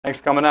Thanks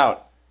for coming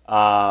out.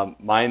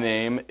 My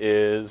name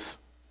is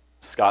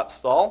Scott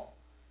Stahl,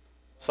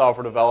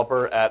 software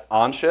developer at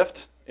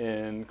OnShift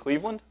in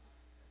Cleveland.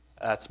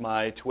 That's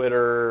my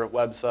Twitter,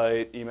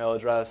 website, email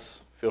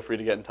address. Feel free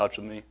to get in touch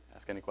with me.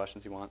 Ask any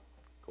questions you want.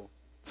 Cool.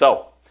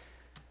 So,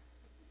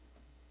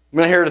 I'm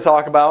here to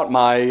talk about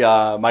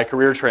my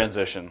career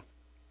transition.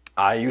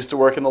 I used to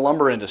work in the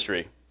lumber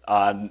industry.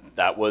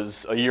 That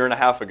was a year and a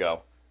half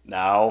ago.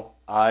 Now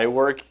I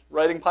work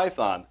writing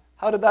Python.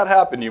 How did that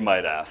happen, you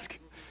might ask?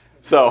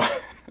 So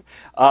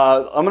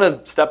I'm going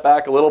to step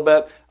back a little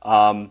bit.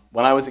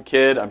 When I was a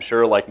kid, I'm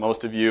sure like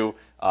most of you,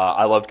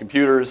 I loved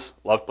computers,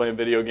 loved playing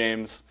video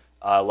games,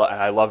 and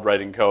I loved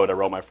writing code. I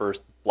wrote my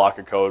first block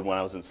of code when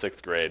I was in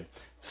 6th grade.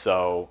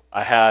 So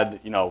I had,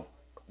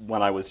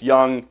 when I was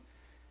young,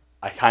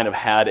 I kind of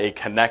had a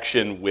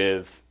connection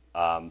with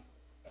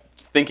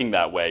thinking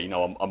that way,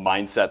 a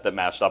mindset that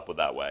matched up with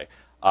that way.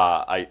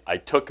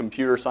 I took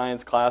computer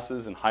science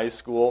classes in high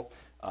school,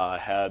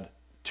 had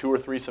 2 or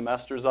 3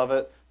 semesters of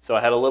it, so I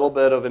had a little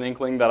bit of an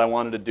inkling that I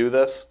wanted to do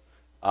this.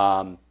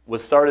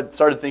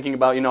 Started thinking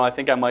about, I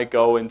think I might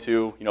go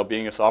into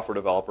being a software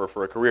developer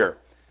for a career.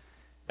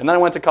 And then I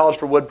went to college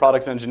for wood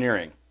products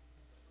engineering.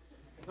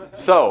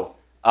 So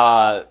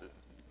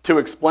to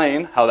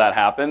explain how that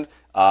happened,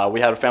 we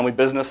had a family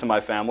business in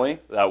my family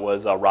that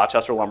was a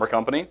Rochester Lumber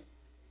Company.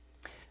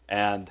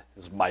 And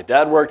my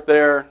dad worked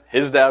there,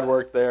 his dad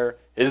worked there,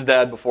 his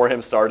dad before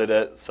him started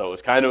it, so it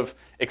was kind of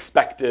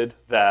expected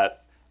that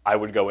I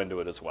would go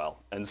into it as well.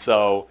 And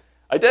so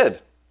I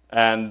did.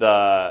 And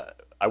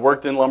I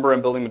worked in lumber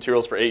and building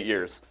materials for 8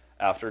 years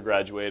after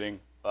graduating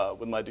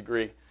with my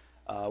degree.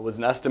 Was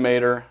an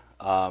estimator,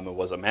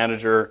 was a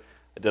manager.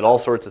 I did all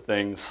sorts of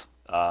things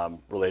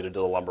related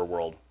to the lumber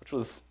world, which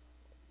was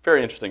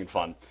very interesting and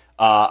fun.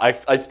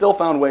 I still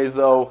found ways,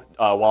 though,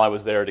 while I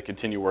was there to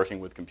continue working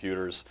with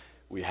computers.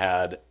 We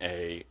had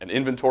an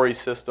inventory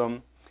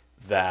system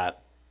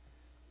that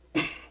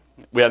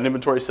we had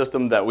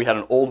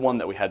an old one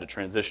that we had to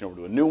transition over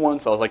to a new one.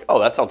 So I was like, oh,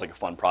 that sounds like a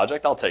fun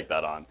project. I'll take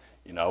that on.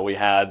 We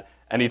had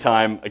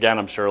anytime, again,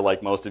 I'm sure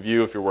like most of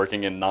you, if you're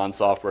working in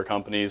non-software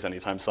companies,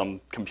 anytime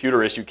some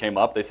computer issue came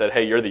up, they said,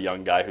 hey, you're the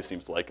young guy who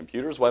seems to like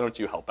computers. Why don't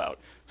you help out?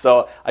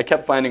 So I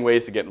kept finding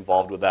ways to get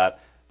involved with that.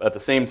 But at the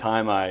same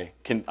time, I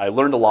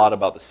learned a lot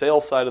about the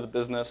sales side of the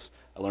business.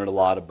 I learned a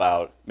lot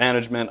about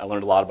management. I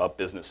learned a lot about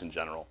business in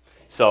general.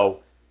 So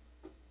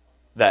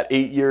that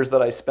 8 years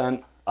that I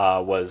spent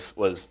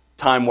was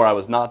time where I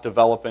was not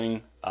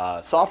developing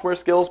software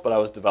skills, but I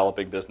was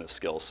developing business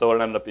skills. So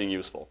it ended up being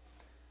useful.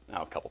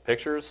 Now a couple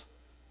pictures.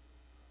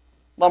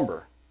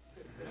 Lumber.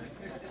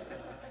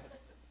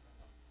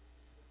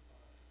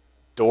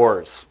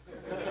 Doors.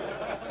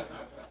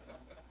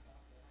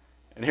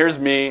 And here's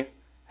me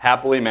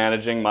happily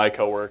managing my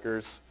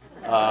coworkers.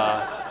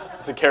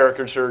 It's a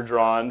caricature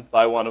drawn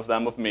by one of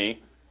them of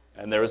me,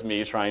 and there was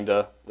me trying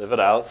to live it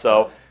out.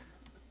 So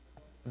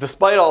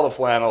despite all the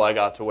flannel I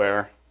got to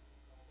wear,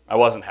 I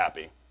wasn't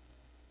happy.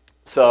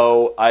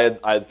 So I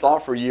had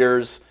thought for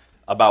years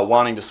about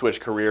wanting to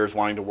switch careers,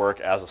 wanting to work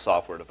as a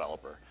software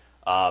developer.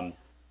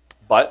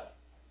 But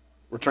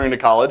returning to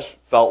college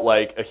felt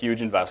like a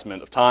huge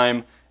investment of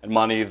time and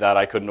money that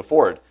I couldn't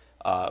afford.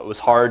 It was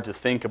hard to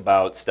think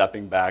about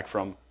stepping back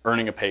from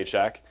earning a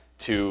paycheck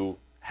to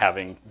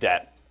having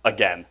debt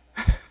again.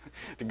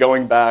 To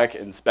going back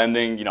and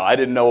spending, I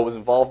didn't know what was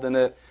involved in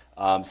it.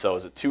 So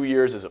is it 2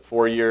 years? Is it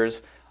 4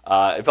 years?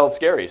 It felt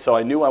scary. So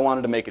I knew I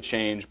wanted to make a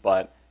change,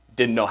 but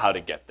didn't know how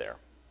to get there.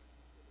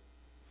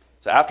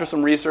 So after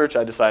some research,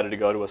 I decided to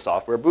go to a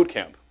software boot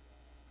camp,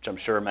 which I'm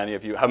sure many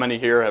of you, how many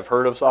here have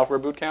heard of software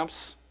boot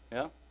camps?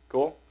 Yeah,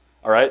 cool.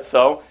 All right,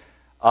 so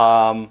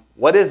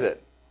what is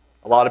it?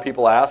 A lot of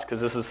people ask,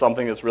 because this is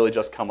something that's really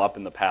just come up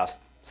in the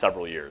past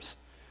several years.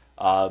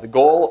 The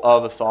goal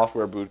of a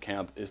software boot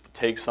camp is to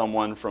take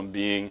someone from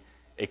being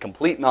a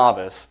complete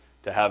novice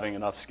to having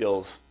enough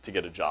skills to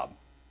get a job.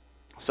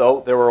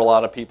 So there were a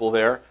lot of people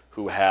there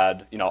who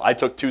had, I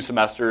took 2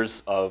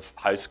 semesters of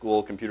high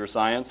school computer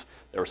science.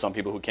 There were some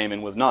people who came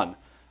in with none.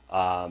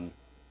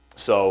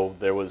 So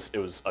it was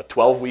a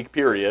 12-week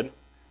period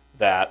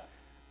that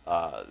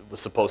was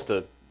supposed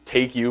to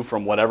take you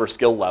from whatever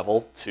skill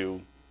level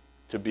to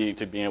being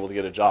able to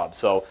get a job.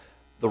 So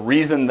the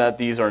reason that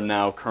these are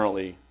now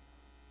currently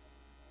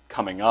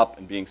coming up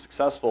and being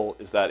successful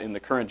is that in the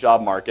current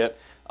job market,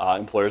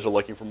 employers are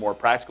looking for more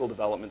practical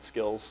development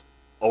skills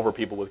over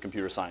people with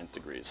computer science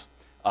degrees.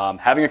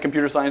 Having a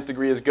computer science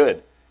degree is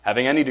good.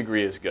 Having any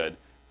degree is good.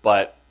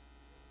 But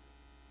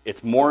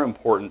it's more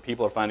important,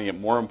 people are finding it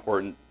more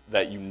important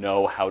that you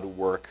know how to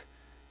work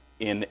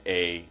in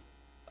an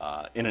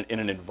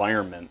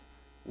environment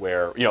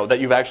where, that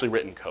you've actually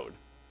written code.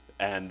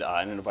 And in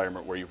an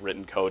environment where you've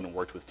written code and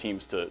worked with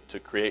teams to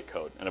create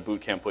code. And a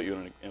boot camp put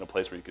you in a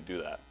place where you could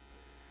do that.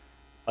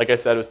 Like I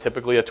said, it was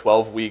typically a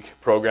 12-week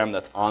program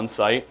that's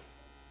on-site.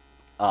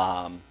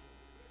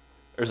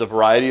 There's a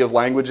variety of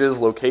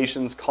languages,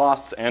 locations,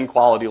 costs, and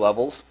quality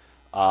levels.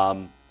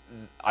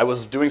 I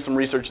was doing some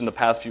research in the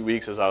past few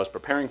weeks as I was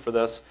preparing for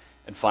this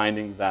and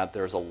finding that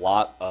there's a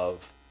lot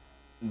of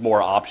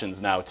more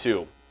options now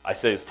too. I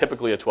say it's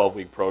typically a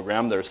 12-week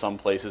program. There are some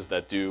places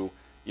that do,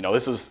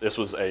 this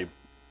was a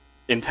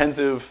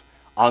intensive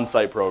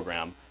on-site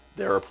program.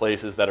 There are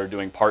places that are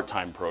doing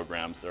part-time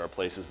programs. There are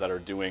places that are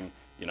doing,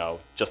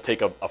 just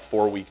take a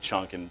 4-week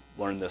chunk and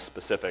learn this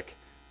specific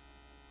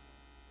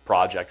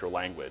project or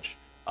language.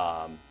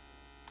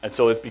 And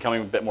so it's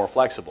becoming a bit more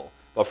flexible.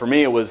 But for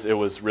me, it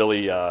was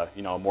really a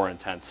more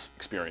intense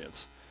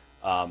experience.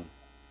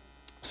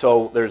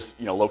 So there's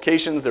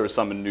locations. There was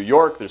some in New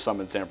York. There's some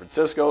in San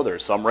Francisco.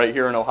 There's some right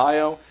here in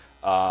Ohio.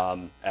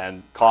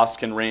 And costs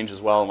can range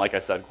as well. And like I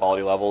said,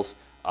 quality levels.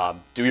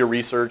 Do your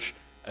research.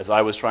 As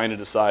I was trying to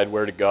decide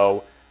where to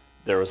go,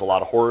 there was a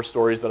lot of horror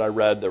stories that I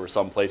read. There were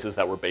some places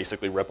that were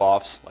basically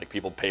rip-offs. Like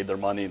people paid their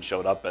money and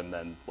showed up, and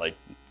then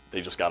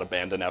they just got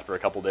abandoned after a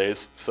couple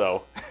days.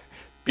 So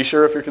be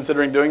sure if you're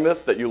considering doing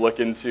this that you look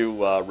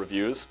into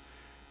reviews.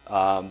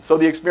 So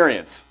the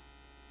experience,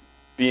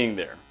 being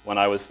there, when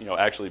I was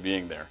actually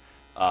being there.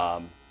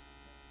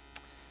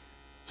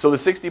 So the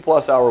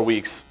 60-plus hour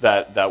weeks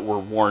that we're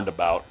warned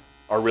about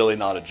are really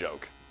not a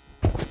joke.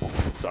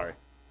 Sorry.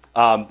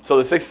 So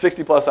the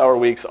 60-plus hour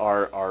weeks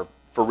are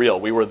for real.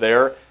 We were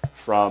there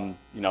from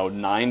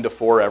 9 to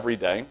 4 every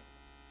day.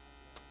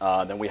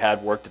 Then we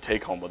had work to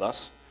take home with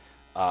us.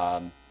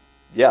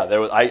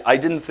 Yeah, I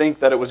didn't think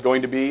that it was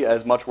going to be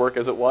as much work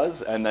as it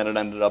was, and then it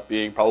ended up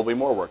being probably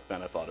more work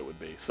than I thought it would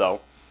be.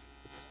 So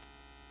it's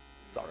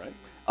all right.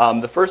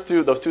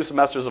 Those two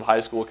semesters of high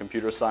school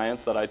computer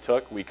science that I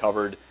took, we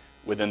covered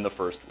within the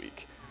first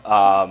week.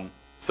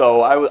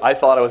 So I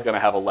thought I was going to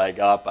have a leg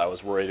up. I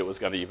was worried it was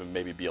going to even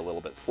maybe be a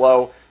little bit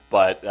slow,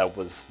 but that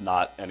was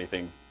not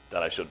anything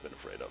that I should have been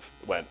afraid of.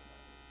 It went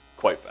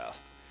quite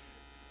fast.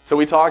 So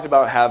we talked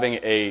about having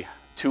a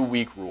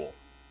 2-week rule.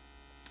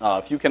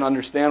 If you can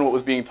understand what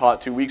was being taught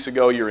 2 weeks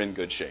ago, you're in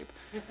good shape.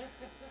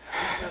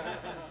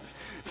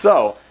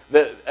 So,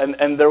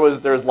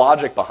 there's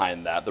logic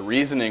behind that. The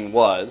reasoning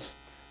was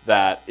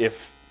that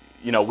if,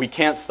 we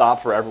can't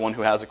stop for everyone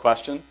who has a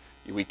question.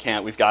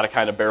 We've got to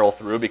kind of barrel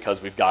through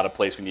because we've got a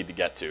place we need to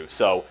get to.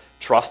 So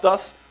trust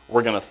us,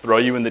 we're going to throw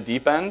you in the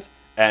deep end,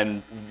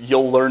 and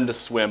you'll learn to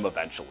swim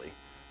eventually.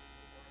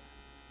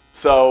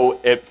 So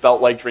it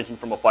felt like drinking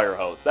from a fire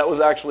hose. That was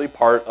actually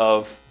part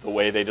of the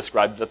way they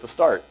described it at the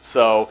start.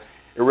 So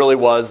it really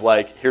was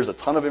like, here's a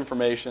ton of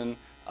information,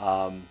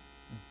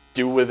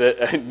 do with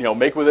it,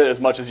 make with it as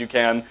much as you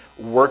can,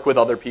 work with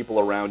other people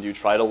around you,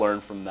 try to learn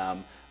from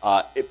them.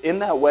 In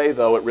that way,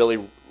 though, it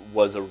really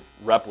was a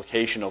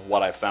replication of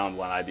what I found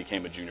when I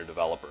became a junior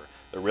developer.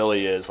 There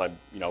really is,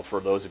 for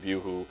those of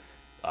you who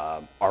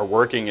are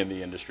working in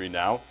the industry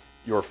now,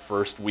 your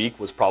first week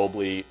was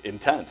probably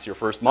intense. Your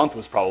first month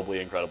was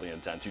probably incredibly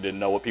intense. You didn't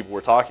know what people were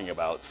talking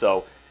about.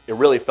 So it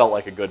really felt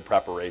like a good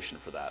preparation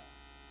for that.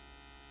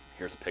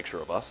 Here's a picture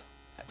of us.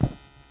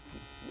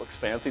 Looks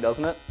fancy,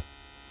 doesn't it?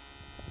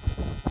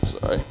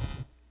 Sorry.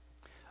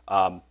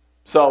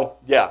 So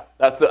yeah,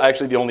 that's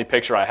actually the only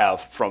picture I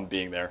have from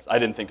being there. I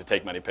didn't think to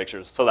take many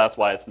pictures, so that's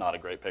why it's not a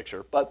great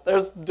picture. But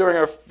there's, during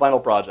our final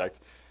project,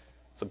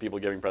 some people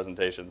giving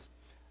presentations.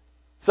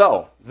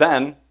 So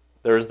then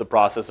there's the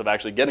process of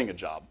actually getting a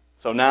job.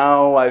 So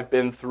now I've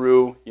been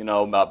through,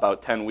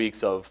 about 10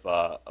 weeks of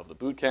the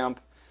boot camp.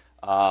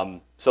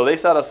 So they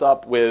set us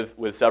up with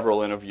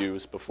several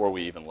interviews before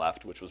we even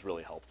left, which was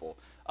really helpful.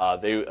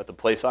 At the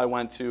place I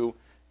went to,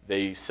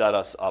 they set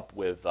us up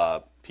with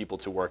people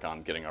to work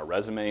on getting our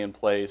resume in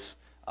place.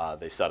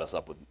 They set us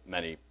up with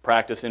many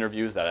practice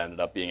interviews that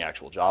ended up being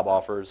actual job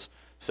offers.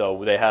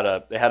 So they had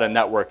a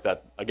network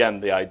that,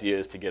 again, the idea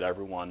is to get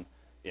everyone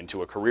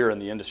into a career in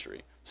the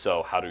industry.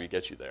 So how do we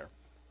get you there?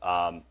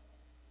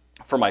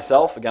 For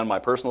myself, again, my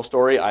personal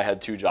story, I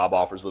had 2 job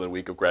offers within a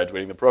week of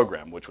graduating the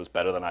program, which was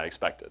better than I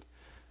expected.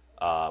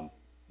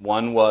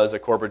 One was a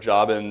corporate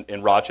job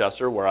in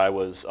Rochester, where I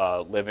was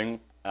living,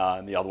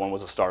 and the other one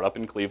was a startup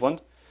in Cleveland.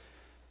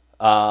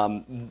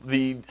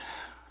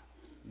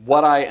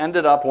 What I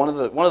ended up, one of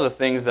the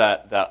things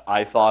that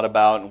I thought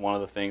about, and one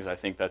of the things I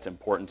think that's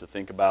important to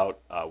think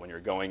about when you're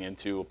going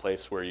into a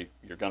place where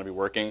you're going to be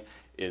working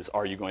is,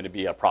 are you going to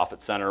be a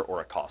profit center or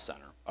a cost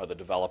center? Are the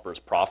developers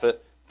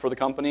profit for the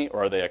company,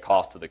 or are they a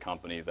cost to the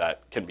company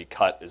that can be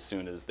cut as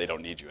soon as they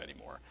don't need you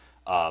anymore?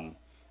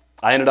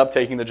 I ended up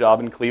taking the job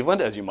in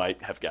Cleveland, as you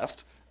might have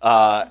guessed.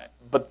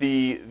 But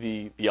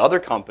the other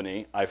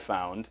company I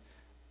found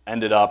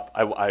ended up,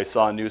 I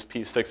saw a news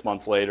piece 6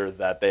 months later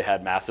that they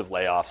had massive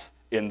layoffs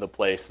in the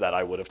place that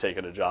I would have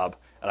taken a job.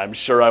 And I'm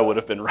sure I would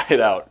have been right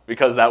out,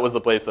 because that was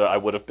the place that I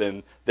would have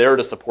been there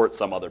to support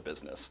some other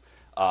business.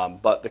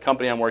 But the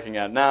company I'm working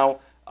at now,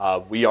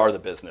 we are the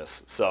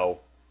business. So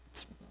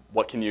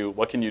what can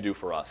you do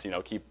for us?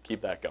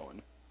 Keep that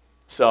going.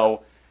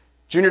 So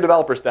junior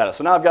developer status.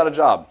 So now I've got a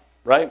job,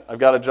 right? I've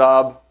got a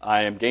job.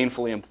 I am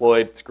gainfully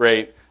employed. It's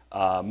great.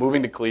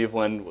 Moving to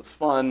Cleveland was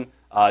fun.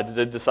 I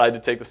did decide to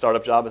take the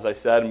startup job, as I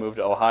said, and move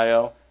to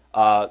Ohio.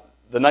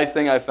 The nice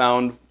thing I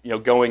found,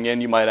 going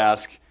in, you might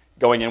ask,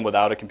 going in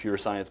without a computer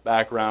science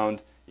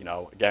background,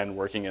 again,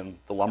 working in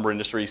the lumber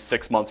industry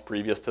 6 months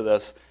previous to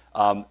this,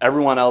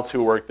 Everyone else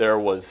who worked there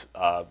was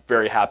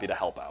very happy to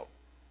help out.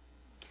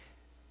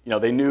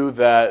 They knew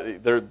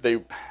that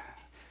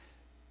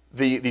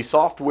the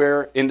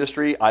software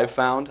industry I've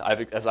found,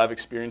 as I've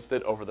experienced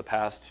it over the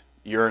past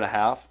year and a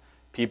half,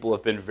 people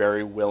have been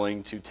very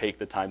willing to take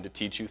the time to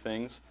teach you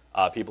things.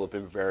 People have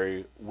been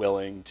very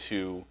willing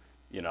to,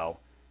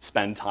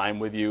 spend time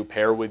with you,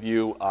 pair with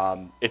you.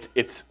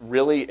 It's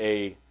really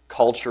a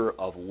culture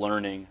of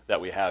learning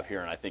that we have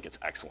here, and I think it's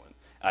excellent.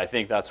 And I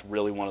think that's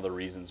really one of the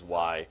reasons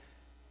why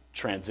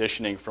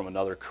transitioning from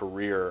another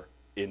career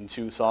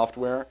into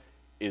software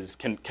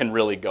can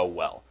really go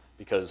well,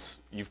 because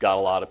you've got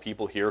a lot of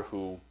people here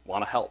who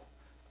want to help.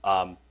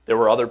 There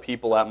were other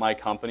people at my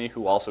company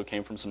who also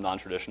came from some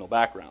non-traditional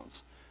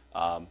backgrounds.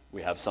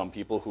 We have some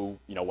people who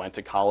went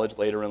to college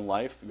later in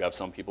life. We have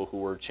some people who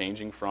were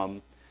changing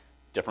from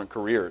different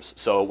careers,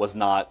 so it was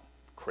not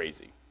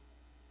crazy.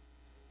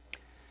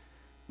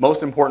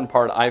 Most important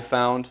part I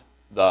found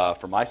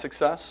for my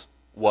success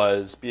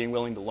was being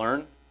willing to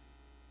learn,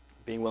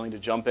 being willing to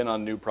jump in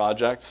on new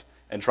projects,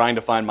 and trying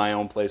to find my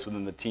own place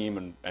within the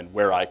team and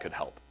where I could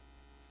help.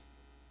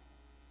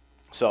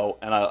 So,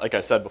 like I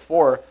said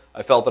before,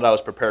 I felt that I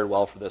was prepared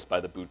well for this by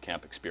the boot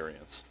camp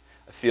experience.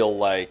 I feel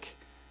like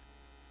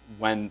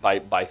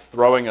by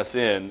throwing us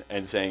in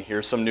and saying,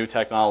 here's some new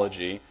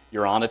technology,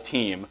 you're on a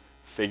team,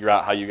 figure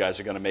out how you guys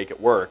are going to make it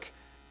work,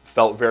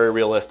 felt very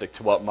realistic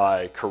to what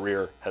my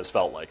career has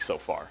felt like so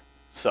far.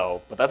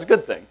 So, but that's a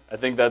good thing. I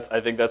think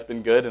that's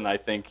been good, and I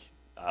think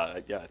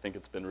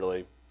it's been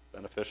really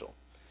beneficial.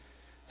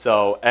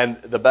 So, and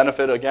the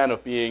benefit again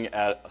of being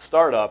at a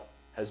startup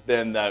has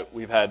been that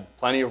we've had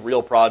plenty of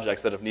real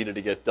projects that have needed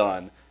to get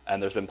done,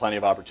 and there's been plenty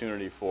of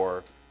opportunity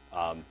for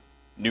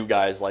new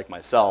guys like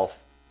myself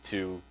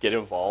to get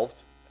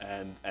involved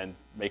and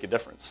make a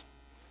difference.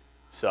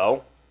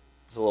 So,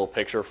 there's a little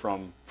picture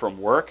from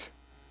work.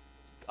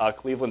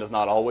 Cleveland is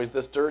not always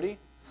this dirty,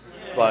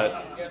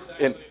 but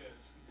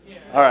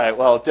all right,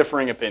 well,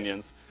 differing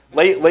opinions.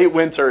 Late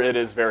winter, it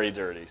is very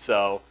dirty.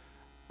 So,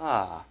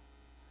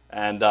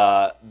 and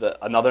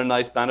another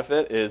nice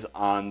benefit is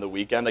on the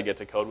weekend I get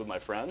to code with my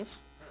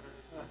friends.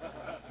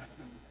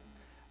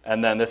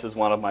 And then this is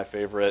one of my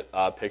favorite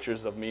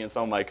pictures of me and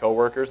some of my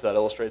coworkers that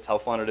illustrates how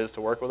fun it is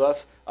to work with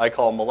us. I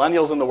call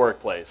millennials in the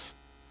workplace.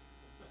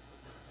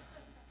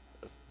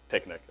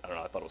 Picnic. I don't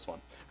know. I thought it was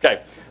fun.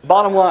 Okay.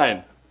 Bottom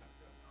line.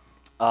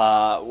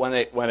 When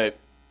it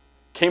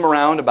came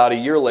around about a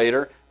year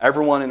later,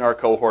 everyone in our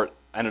cohort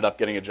ended up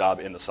getting a job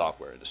in the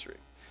software industry.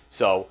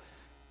 So,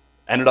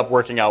 ended up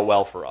working out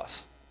well for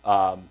us.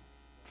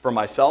 For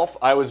myself,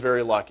 I was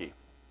very lucky.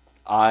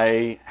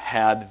 I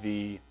had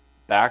the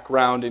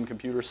background in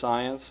computer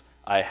science.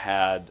 I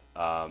had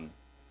an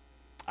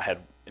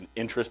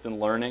interest in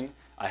learning.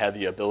 I had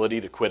the ability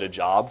to quit a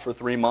job for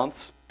 3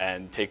 months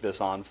and take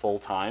this on full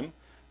time.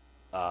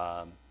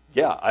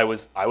 Yeah, I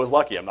was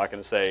lucky. I'm not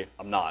going to say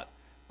I'm not.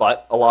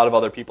 But a lot of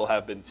other people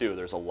have been too.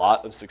 There's a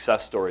lot of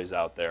success stories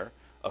out there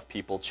of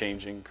people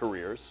changing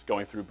careers,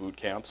 going through boot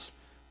camps,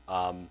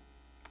 and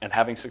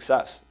having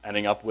success,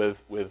 ending up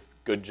with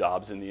good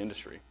jobs in the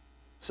industry.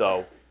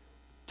 So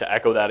to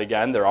echo that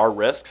again, there are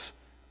risks.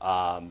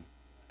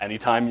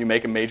 Anytime you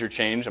make a major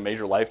change, a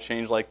major life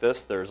change like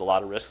this, there's a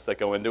lot of risks that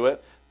go into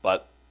it,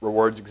 but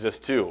rewards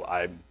exist too.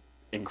 I'm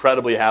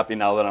incredibly happy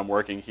now that I'm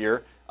working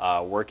here,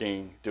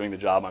 doing the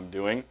job I'm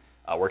doing,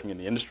 working in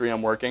the industry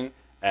I'm working,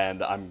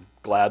 and I'm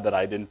glad that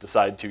I didn't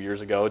decide 2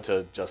 years ago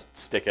to just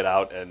stick it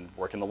out and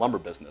work in the lumber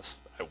business.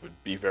 I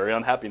would be very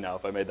unhappy now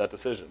if I made that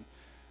decision.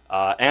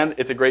 And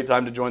it's a great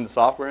time to join the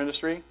software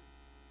industry.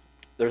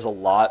 There's a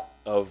lot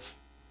of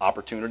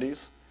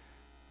opportunities.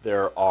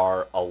 There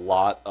are a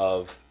lot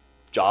of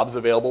jobs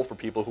available for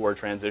people who are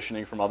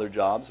transitioning from other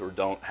jobs or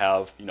don't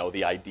have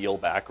the ideal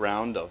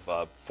background of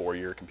a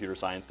 4-year computer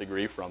science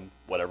degree from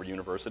whatever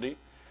university.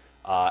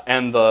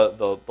 And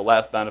the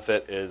last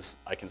benefit is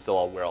I can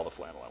still wear all the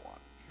flannel I want.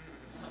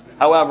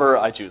 However,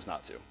 I choose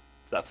not to.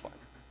 That's fine.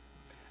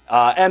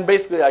 And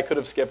basically, I could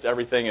have skipped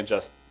everything and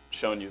just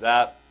shown you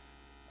that.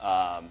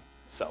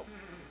 So,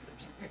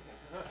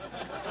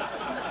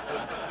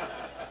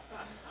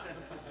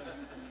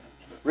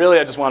 really,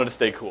 I just wanted to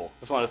stay cool.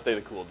 Just wanted to stay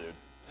the cool dude.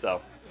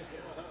 So,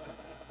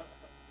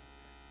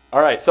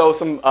 all right. So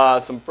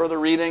some further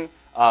reading.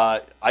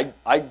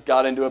 I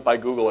got into it by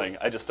Googling.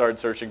 I just started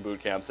searching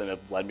boot camps, and it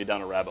led me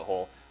down a rabbit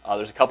hole.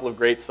 There's a couple of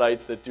great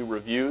sites that do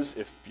reviews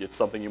if it's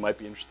something you might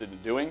be interested in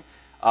doing.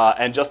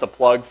 And just a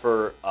plug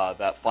for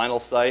that final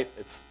site.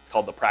 It's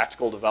called The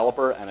Practical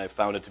Developer, and I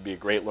found it to be a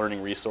great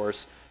learning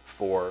resource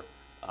for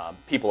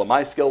people at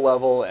my skill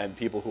level and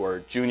people who are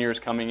juniors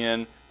coming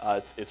in.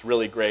 It's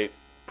really great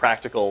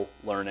practical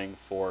learning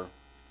for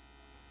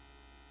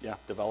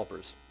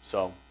developers.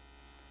 So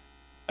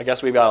I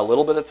guess we've got a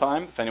little bit of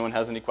time if anyone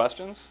has any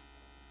questions.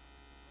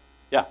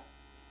 Yeah.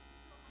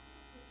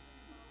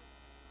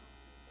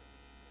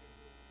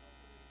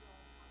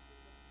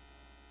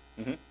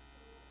 Mm-hmm.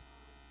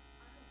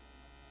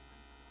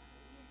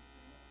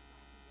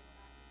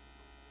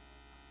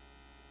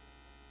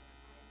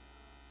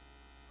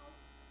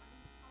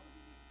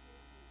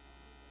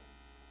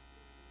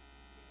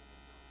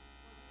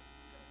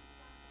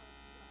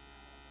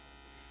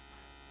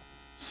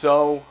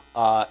 So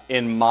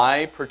in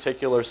my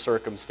particular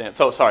circumstance,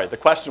 so sorry, the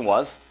question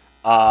was,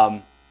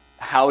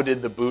 how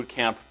did the boot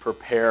camp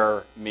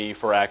prepare me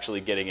for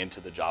actually getting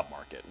into the job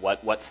market?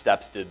 What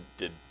steps did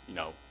you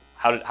know?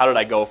 How did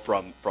I go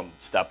from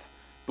step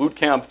boot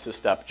camp to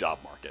step job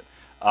market?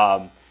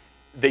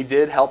 They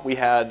did help. We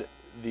had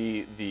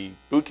the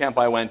boot camp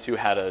I went to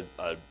had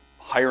a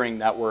hiring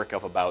network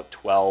of about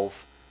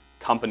 12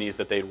 companies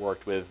that they'd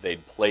worked with.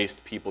 They'd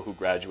placed people who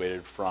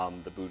graduated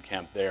from the boot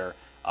camp there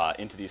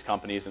into these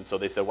companies, and so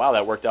they said, wow,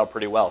 that worked out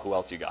pretty well. Who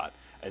else you got?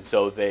 And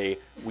so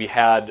we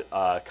had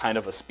kind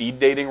of a speed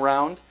dating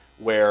round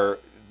where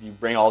you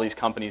bring all these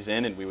companies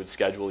in and we would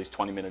schedule these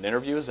 20-minute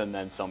interviews, and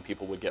then some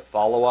people would get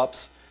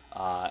follow-ups.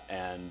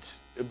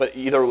 But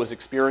either it was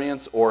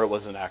experience or it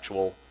was an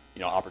actual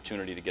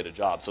opportunity to get a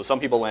job. So some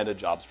people landed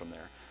jobs from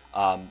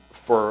there.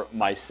 For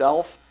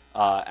myself,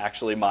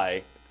 actually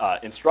my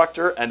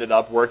instructor ended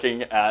up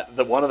working at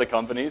one of the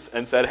companies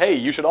and said, hey,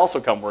 you should also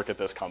come work at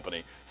this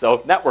company. So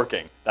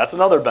networking, that's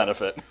another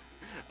benefit.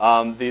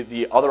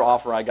 The other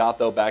offer I got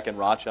though back in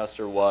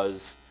Rochester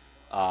was,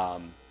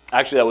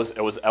 actually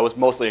it was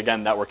mostly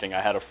again networking.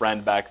 I had a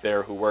friend back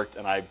there who worked,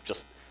 and I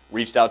just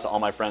reached out to all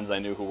my friends I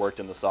knew who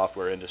worked in the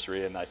software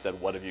industry, and I said,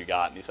 what have you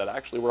got? And he said,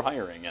 actually we're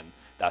hiring, and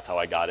that's how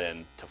I got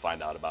in to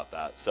find out about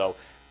that. So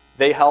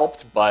they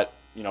helped, but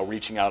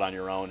reaching out on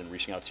your own and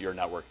reaching out to your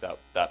network,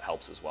 that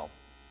helps as well.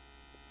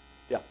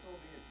 Yeah.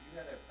 You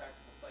had a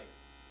practical site,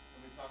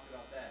 and we talked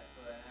about that.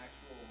 So an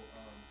actual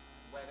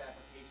web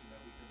application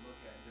that we could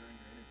look at during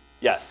your interview.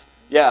 Yes.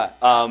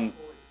 Yeah.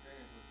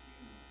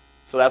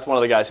 So that's one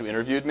of the guys who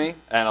interviewed me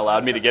and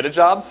allowed me to get a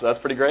job. So that's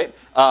pretty great.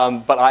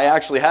 But I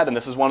actually had, and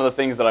this is one of the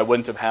things that I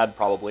wouldn't have had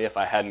probably if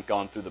I hadn't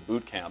gone through the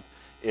boot camp,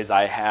 is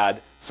I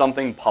had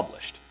something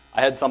published.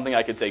 I had something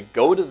I could say,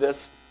 go to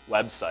this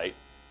website,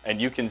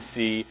 and you can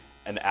see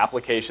an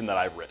application that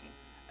I've written.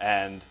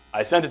 And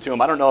I sent it to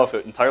him. I don't know if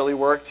it entirely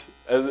worked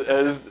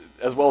as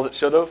well as it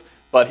should have,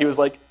 but he was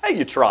like, hey,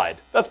 you tried.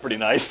 That's pretty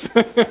nice.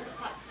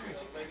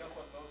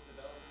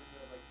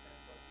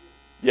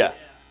 Yeah.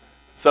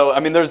 So I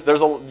mean, there's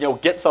a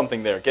get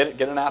something there. Get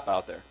an app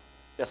out there.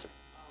 Yes, sir.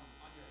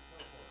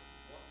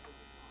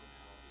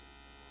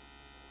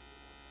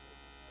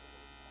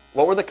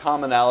 What were the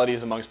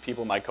commonalities amongst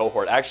people in my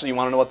cohort? Actually, you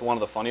want to know what one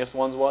of the funniest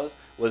ones was?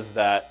 Was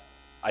that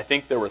I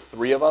think there were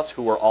 3 of us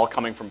who were all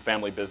coming from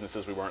family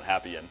businesses we weren't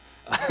happy in.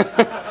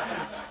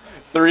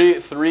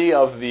 three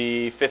of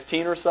the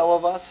 15 or so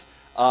of us.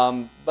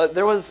 But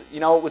there was,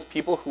 it was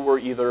people who were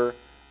either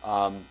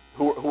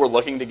who were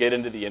looking to get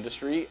into the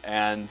industry,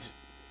 and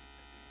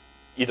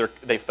either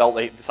they felt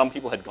some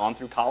people had gone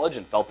through college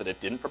and felt that it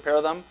didn't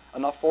prepare them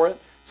enough for it.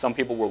 Some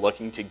people were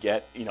looking to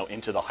get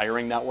into the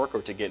hiring network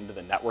or to get into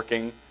the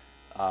networking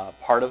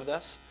part of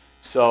this.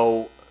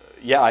 So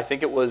yeah, I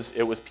think it was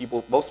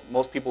people,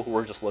 most people who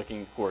were just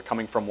looking, who were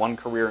coming from one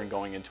career and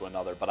going into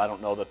another. But I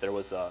don't know that there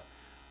was a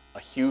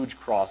huge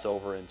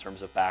crossover in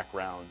terms of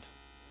background.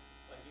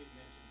 Like you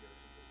mentioned your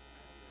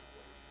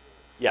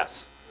interest in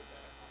Yes.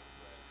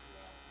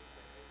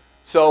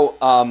 So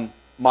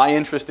my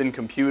interest in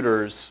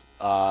computers,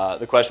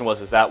 the question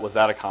was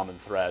that a common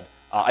thread?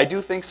 I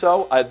do think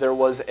so. There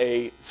was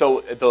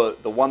the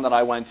one that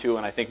I went to,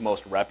 and I think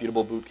most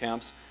reputable boot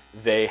camps,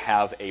 they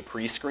have a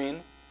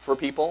pre-screen for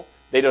people.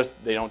 They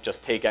don't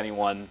just take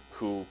anyone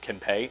who can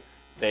pay.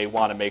 They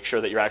want to make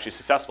sure that you're actually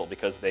successful,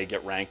 because they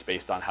get ranked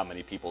based on how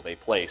many people they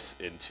place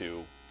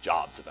into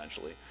jobs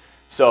eventually.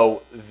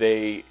 So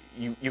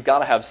you've got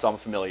to have some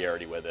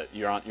familiarity with it.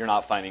 You're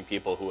not finding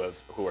people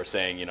who are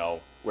saying,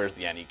 where's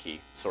the any key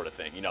sort of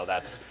thing.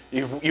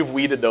 You've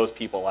weeded those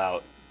people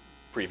out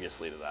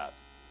previously to that.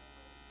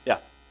 Yeah.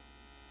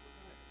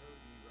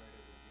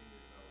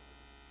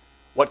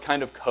 What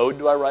kind of code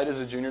do I write as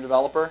a junior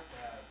developer?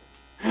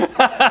 I'm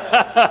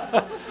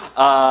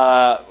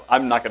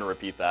not going to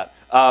repeat that.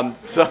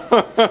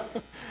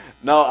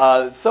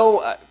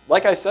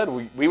 Like I said,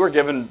 we were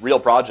given real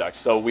projects.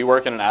 So we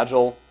work in an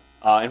agile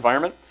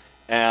environment,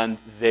 and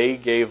they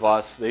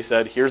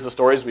said, here's the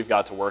stories we've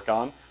got to work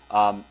on.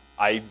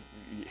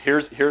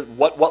 Here's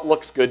what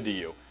looks good to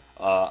you.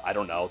 I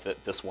don't know,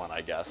 this one,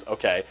 I guess.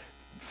 Okay,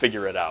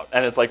 figure it out.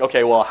 And it's like,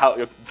 okay,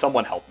 well,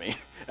 someone help me.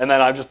 And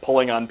then I'm just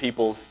pulling on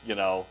people's,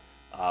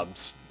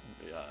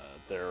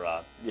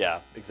 yeah,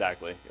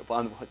 exactly.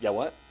 Yeah,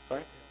 what?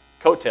 Sorry?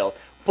 Coattail.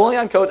 Pulling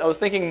on coat, I was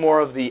thinking more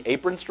of the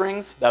apron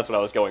strings. That's what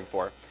I was going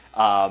for.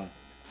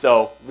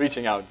 So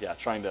reaching out, yeah,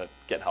 trying to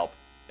get help.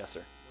 Yes,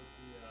 sir.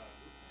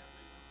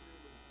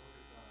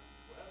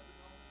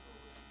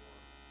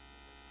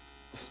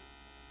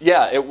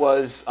 Yeah, it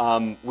was.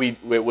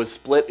 It was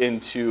split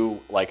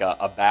into like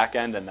a back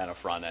end and then a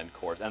front end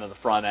course, and then the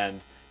front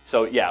end.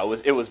 So yeah,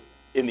 it was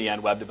in the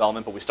end web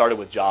development, but we started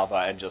with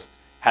Java and just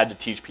had to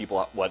teach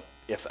people what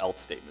if-else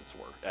statements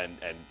were and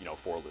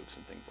for loops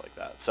and things like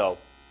that. So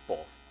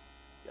both.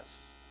 Yes.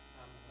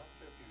 I'm not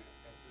sure if you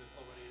answered this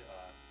already.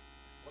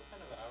 What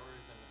kind of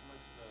hours and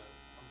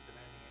how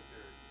demanding is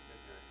your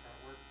current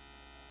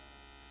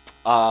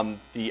work?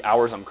 The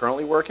hours I'm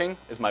currently working,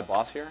 is my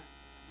boss here?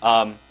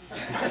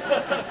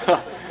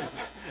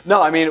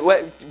 No, I mean,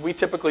 we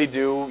typically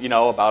do,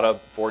 about a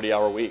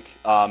 40-hour week.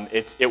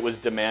 It was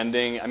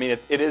demanding. I mean,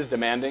 it is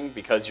demanding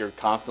because you're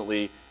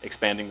constantly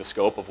expanding the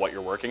scope of what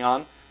you're working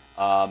on.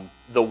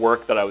 The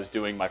work that I was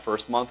doing my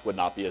first month would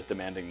not be as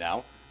demanding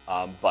now,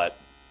 but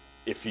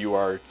if you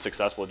are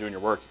successful at doing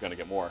your work, you're going to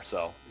get more.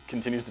 So it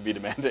continues to be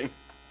demanding.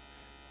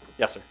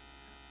 Yes, sir.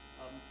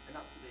 An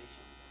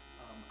observation.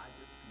 I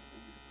just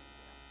completed a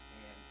bootcamp,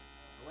 and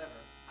however,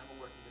 I'm a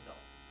working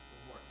adult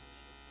with mortgage,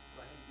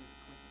 so I had to do the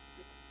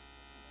 26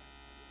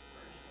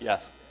 version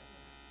Yes. of this.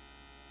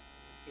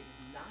 It is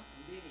not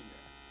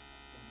linear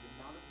in the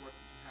amount of work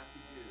that you have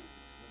to do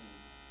between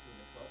doing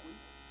a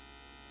 12-week,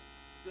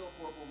 still a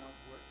horrible amount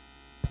of work.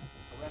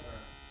 However,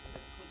 in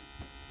the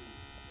 26-week,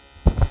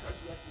 because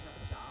you actually have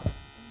a job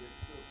and you're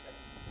still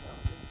expected to be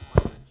productive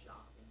on your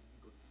job, and if you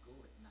go to school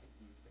at night,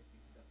 you expect to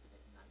be productive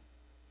at night,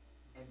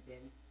 and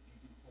then you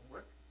do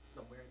homework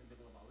somewhere in the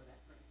middle of all of that.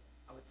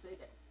 I would say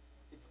that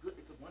it's good.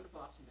 It's a wonderful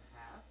option to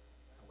have.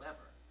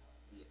 However,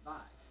 be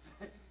advised.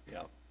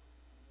 Yeah.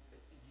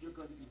 You're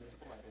going to be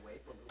miserable right away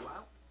for a little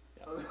while.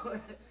 Yeah.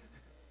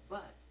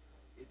 But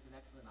it's an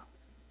excellent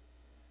opportunity.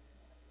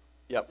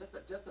 Yep.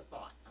 Just a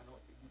thought. I don't,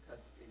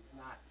 because it's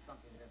not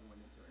something that everyone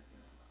necessarily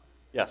thinks about.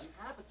 Yes. If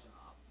you have a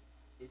job,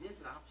 it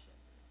is an option.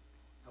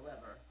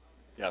 However,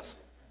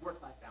 Yes.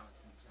 work-life balance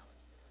can be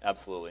challenging.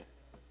 Absolutely.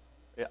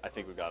 Yeah, I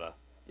think I've got to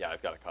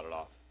cut it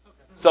off.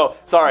 So,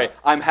 sorry,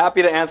 I'm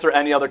happy to answer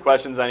any other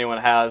questions anyone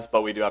has,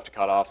 but we do have to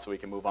cut off so we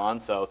can move on.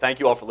 So thank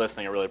you all for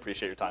listening. I really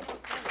appreciate your time.